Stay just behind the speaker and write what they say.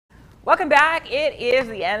Welcome back. It is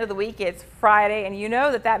the end of the week. It's Friday, and you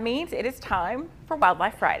know that means it is time for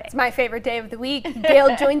Wildlife Friday. It's my favorite day of the week.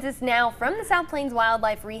 Gail joins us now from the South Plains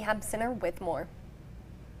Wildlife Rehab Center with more.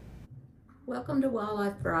 Welcome to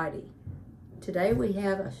Wildlife Friday. Today we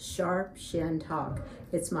have a sharp-shinned hawk.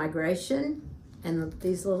 It's migration, and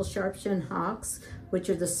these little sharp-shinned hawks, which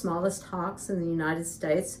are the smallest hawks in the United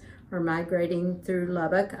States, are migrating through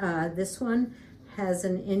Lubbock. This one has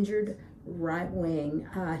an injured right wing.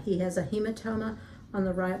 He has a hematoma on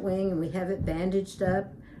the right wing, and we have it bandaged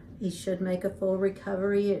up. He should make a full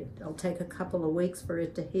recovery. It'll take a couple of weeks for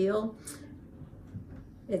it to heal.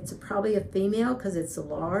 It's probably a female because it's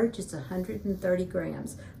large. It's 130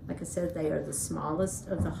 grams. Like I said, they are the smallest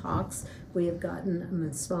of the hawks. We have gotten them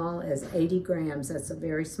as small as 80 grams. That's a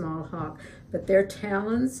very small hawk. But their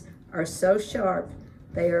talons are so sharp,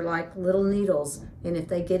 they are like little needles. And if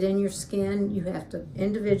they get in your skin, you have to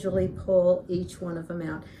individually pull each one of them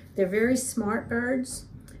out. They're very smart birds.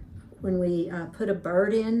 When we put a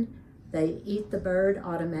bird in, they eat the bird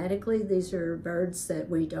automatically. These are birds that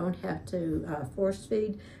we don't have to force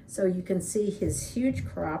feed. So you can see his huge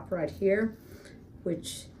crop right here,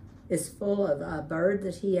 which is full of a bird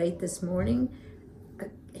that he ate this morning.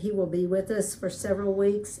 He will be with us for several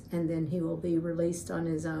weeks, and then he will be released on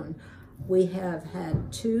his own. We have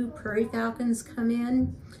had 2 prairie falcons come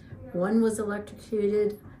in. One was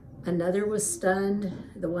electrocuted, another was stunned.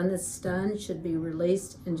 The one that's stunned should be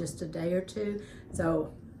released in just a day or 2.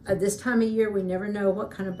 So at this time of year, we never know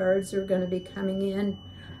what kind of birds are going to be coming in.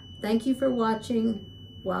 Thank you for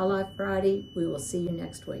watching Wildlife Friday. We will see you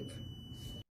next week.